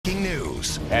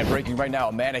News. And breaking right now,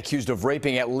 a man accused of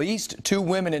raping at least 2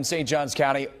 women in St. Johns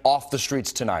County off the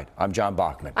streets tonight. I'm John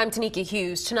Bachman. I'm Tanika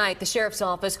Hughes. Tonight, the sheriff's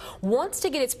office wants to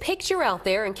get its picture out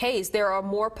there in case there are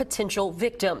more potential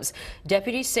victims.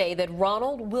 Deputies say that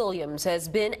Ronald Williams has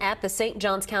been at the St.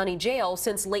 Johns County jail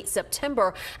since late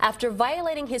September after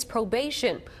violating his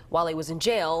probation. While he was in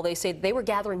jail, they say they were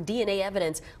gathering DNA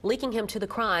evidence linking him to the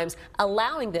crimes,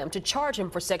 allowing them to charge him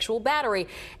for sexual battery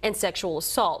and sexual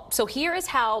assault. So here is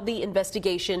how the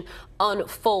investigation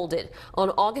unfolded. On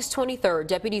August 23rd,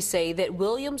 deputies say that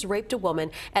Williams raped a woman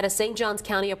at a St. Johns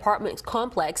County apartment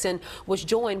complex and was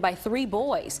joined by 3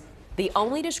 boys. The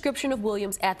only description of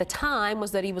Williams at the time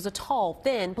was that he was a tall,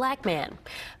 thin black man.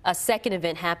 A second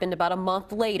event happened about a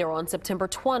month later on September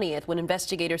 20th when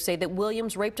investigators say that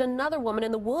Williams raped another woman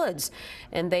in the woods.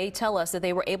 And they tell us that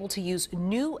they were able to use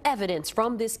new evidence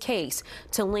from this case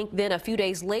to link then a few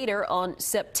days later on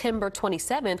September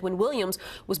 27th when Williams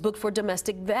was booked for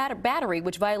domestic battery,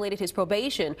 which violated his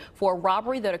probation for a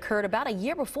robbery that occurred about a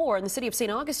year before in the city of St.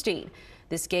 Augustine.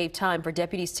 This gave time for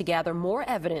deputies to gather more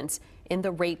evidence in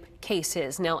the rape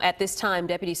cases. Now, at this time,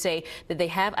 deputies say that they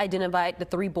have identified the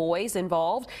 3 boys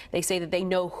involved. They say that they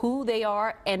know who they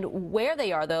are and where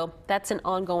they are, though. That's an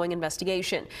ongoing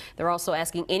investigation. They're also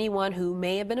asking anyone who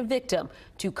may have been a victim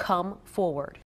to come forward.